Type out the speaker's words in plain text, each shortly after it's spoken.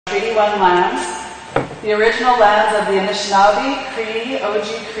Treaty 1 lands, the original lands of the Anishinaabe, Cree,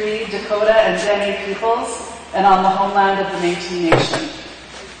 Oji-Cree, Dakota, and Dene peoples, and on the homeland of the Métis Nation.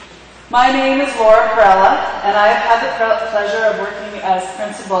 My name is Laura Perella, and I have had the pleasure of working as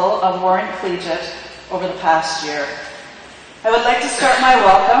principal of Warren Collegiate over the past year. I would like to start my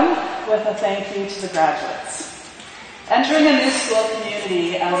welcome with a thank you to the graduates. Entering a new school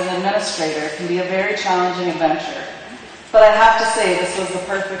community as an administrator can be a very challenging adventure, but I have to say this was the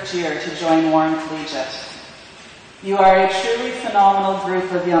perfect year to join Warren Collegiate. You are a truly phenomenal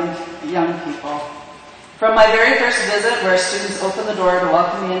group of young people. From my very first visit, where students opened the door to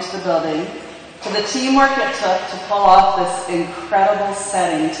welcome me into the building, to the teamwork it took to pull off this incredible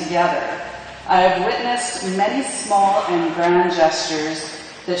setting together, I have witnessed many small and grand gestures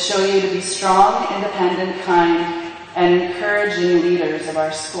that show you to be strong, independent, kind, and encouraging leaders of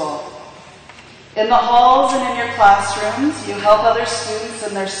our school. In the halls and in your classrooms, you help other students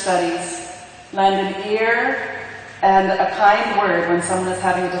in their studies, lend an ear and a kind word when someone is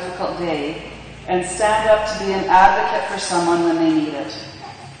having a difficult day, and stand up to be an advocate for someone when they need it.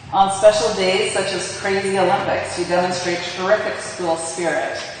 On special days such as Crazy Olympics, you demonstrate terrific school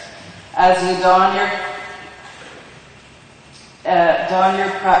spirit as you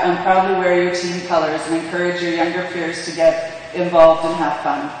and proudly wear your team colors and encourage your younger peers to get involved and have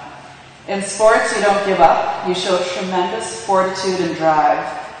fun. In sports, you don't give up. You show tremendous fortitude and drive,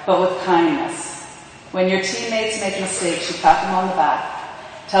 but with kindness. When your teammates make mistakes, you pat them on the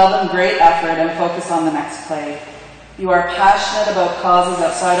back, tell them great effort, and focus on the next play. You are passionate about causes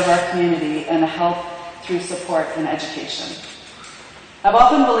outside of our community and help through support and education. I've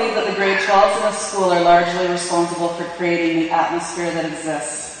often believed that the grade 12s in a school are largely responsible for creating the atmosphere that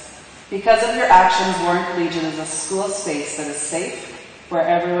exists. Because of your actions, Warren Collegiate is a school space that is safe, where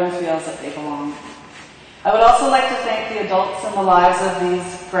everyone feels that they belong. I would also like to thank the adults in the lives of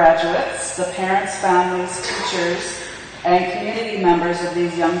these graduates, the parents, families, teachers, and community members of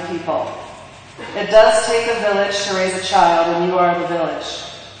these young people. It does take a village to raise a child, and you are the village.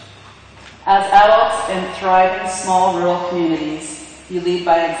 As adults in thriving small rural communities, you lead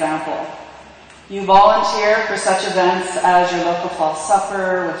by example. You volunteer for such events as your local fall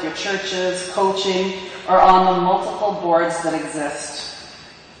supper, with your churches, coaching, or on the multiple boards that exist.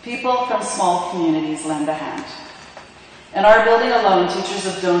 People from small communities lend a hand. In our building alone, teachers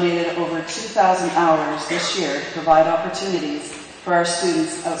have donated over 2,000 hours this year to provide opportunities for our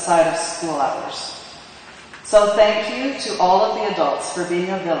students outside of school hours. So thank you to all of the adults for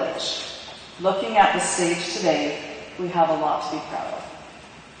being a village. Looking at the stage today, we have a lot to be proud of.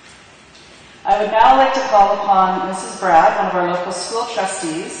 I would now like to call upon Mrs. Brad, one of our local school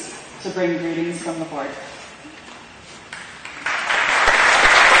trustees, to bring greetings from the board.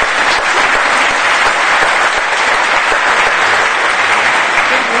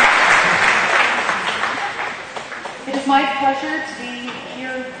 It is my pleasure to be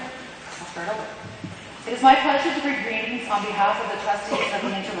here. I'll start over. It is my pleasure to bring greetings on behalf of the trustees of the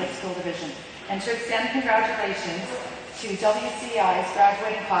Interlake School Division and to extend congratulations to WCI's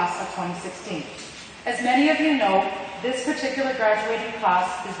graduating class of 2016. As many of you know, this particular graduating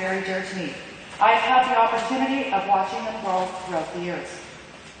class is very dear to me. I've had the opportunity of watching them grow throughout the years.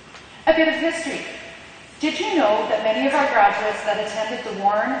 A bit of history. Did you know that many of our graduates that attended the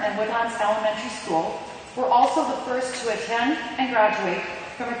Warren and Woodlands Elementary School were also the first to attend and graduate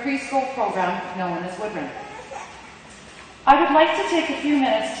from a preschool program known as Woodland? I would like to take a few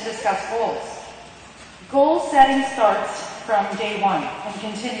minutes to discuss goals. Goal setting starts from day one and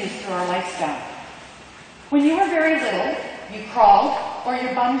continues through our lifespan. When you were very little, you crawled or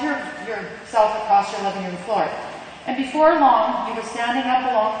you bummed yourself across your living room floor. And before long, you were standing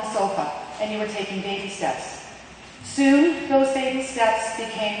up along the sofa and you were taking baby steps. Soon, those baby steps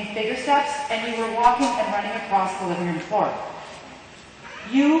became bigger steps and you were walking and running across the living room floor.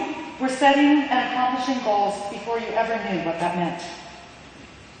 You were setting and accomplishing goals before you ever knew what that meant.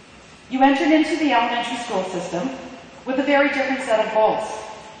 You entered into the elementary school system with a very different set of goals.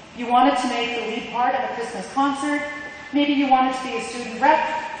 You wanted to make the lead part of a Christmas concert, maybe you wanted to be a student rep,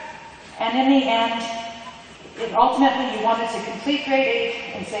 and in the end, ultimately you wanted to complete grade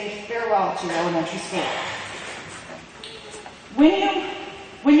 8 and say farewell to your elementary school.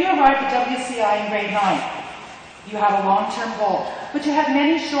 When you arrived at WCI in grade 9, you had a long-term goal, but you had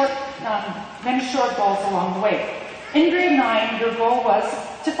many short goals along the way. In grade 9, your goal was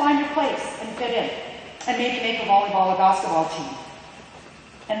to find your place and fit in, and maybe make a volleyball or basketball team.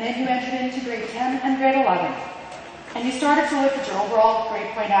 And then you entered into grade 10 and grade 11, and you started to look at your overall grade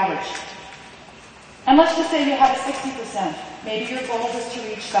point average. And let's just say you had a 60%. Maybe your goal was to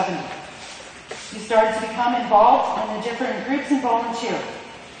reach 70. You started to become involved in the different groups and volunteer.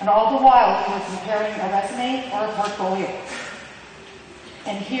 and all the while you were preparing a resume or a portfolio.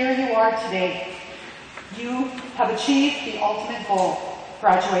 And here you are today. You have achieved the ultimate goal,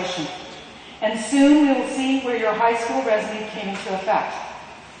 graduation. And soon we will see where your high school resume came into effect.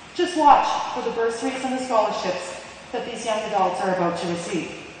 Just watch for the bursaries and the scholarships that these young adults are about to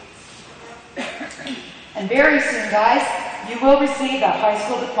receive. And very soon, guys, you will receive that high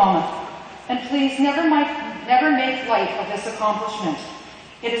school diploma. And please never make light of this accomplishment.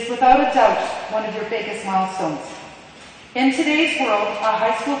 It is without a doubt one of your biggest milestones. In today's world, a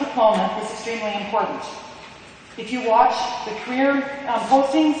high school diploma is extremely important. If you watch the career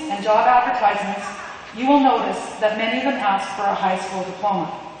postings and job advertisements, you will notice that many of them ask for a high school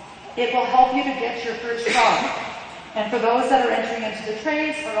diploma. It will help you to get your first job. And for those that are entering into the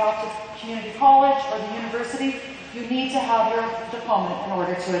trades or off to community college or the university, you need to have your diploma in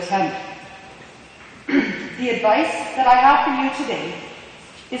order to attend. The advice that I have for you today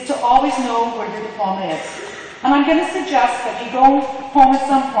is to always know where your diploma is. And I'm going to suggest that you go home at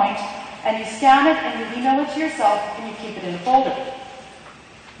some point and you scan it and you email it to yourself and you keep it in a folder.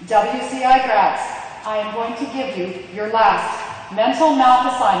 WCI grads, I am going to give you your last mental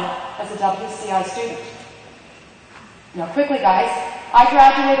math assignment as a WCI student. Now quickly guys, I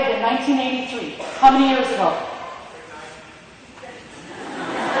graduated in 1983. How many years ago?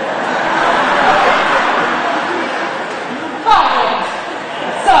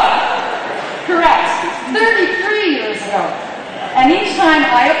 So, correct, 33 years ago. And each time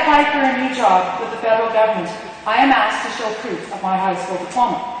I apply for a new job with the federal government, I am asked to show proof of my high school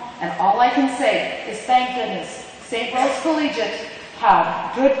diploma. And all I can say is thank goodness St. Rose Collegiate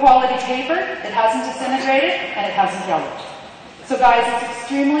have good quality paper, it hasn't disintegrated, and it hasn't yellowed. So guys, it's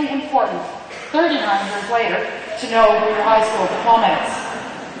extremely important, 39 years later, to know where your high school diploma is.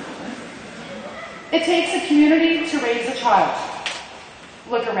 It takes a community to raise a child.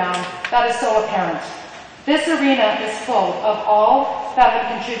 Look around, that is so apparent. This arena is full of all that have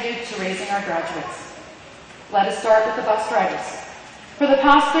contributed to raising our graduates. Let us start with the bus drivers. For the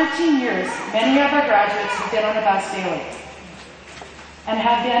past 13 years, many of our graduates have been on the bus daily and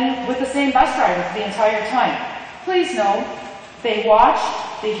have been with the same bus driver for the entire time. Please know, they watch,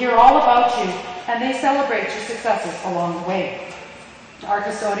 they hear all about you, and they celebrate your successes along the way. Our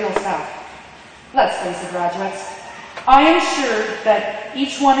custodial staff. Let's face it, graduates. I am sure that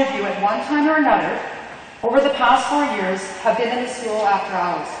each one of you at one time or another, over the past 4 years, have been in the school after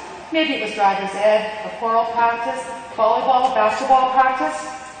hours. Maybe it was driver's ed, a choral practice, volleyball, basketball practice.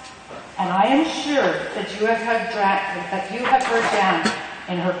 And I am sure that you have heard Jan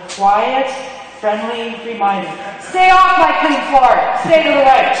in her quiet, friendly reminder, stay off my clean floor, stay to the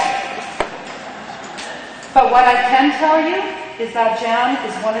right. But what I can tell you is that Jan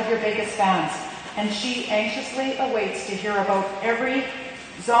is one of your biggest fans, and she anxiously awaits to hear about every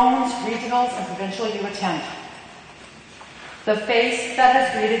zones, regionals, and provincial you attend. The face that has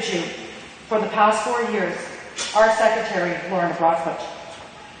greeted you for the past 4 years, our secretary, Lorna Broadfoot.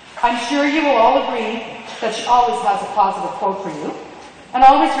 I'm sure you will all agree that she always has a positive quote for you, and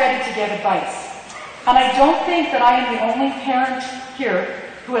always ready to give advice. And I don't think that I am the only parent here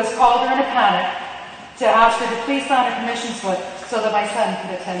who has called her in a panic to ask her to please sign a permission slip so that my son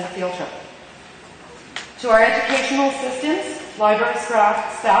could attend the field trip. To our educational assistants, library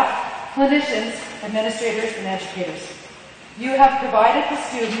staff, clinicians, administrators, and educators, you have provided the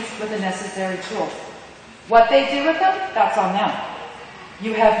students with the necessary tools. What they do with them, that's on them.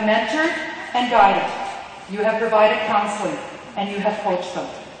 You have mentored and guided. You have provided counseling, and you have coached them.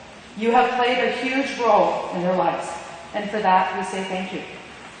 You have played a huge role in their lives, and for that we say thank you.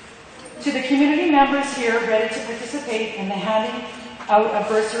 To the community members here ready to participate in the handing out of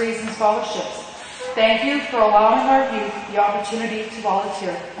bursaries and scholarships, thank you for allowing our youth the opportunity to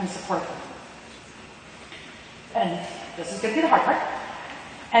volunteer and support them. And this is going to be the hard part.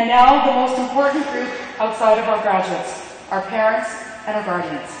 And now the most important group outside of our graduates, our parents and our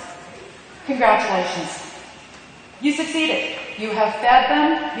guardians. Congratulations. You succeeded. You have fed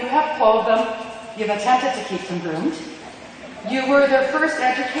them, you have clothed them, you've attempted to keep them groomed. You were their first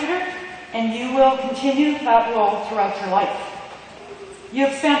educator, and you will continue that role throughout your life. You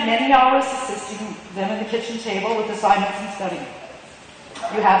have spent many hours assisting them at the kitchen table with assignments and studying.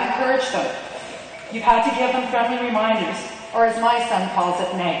 You have encouraged them. You've had to give them friendly reminders, or as my son calls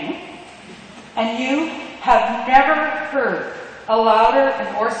it, nagging. And you have never heard a louder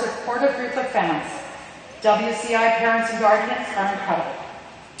and more supportive group of fans. WCI parents and guardians are incredible.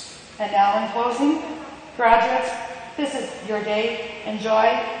 And now in closing, graduates, this is your day. Enjoy.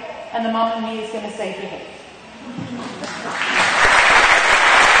 And the mom and me is going to say behave.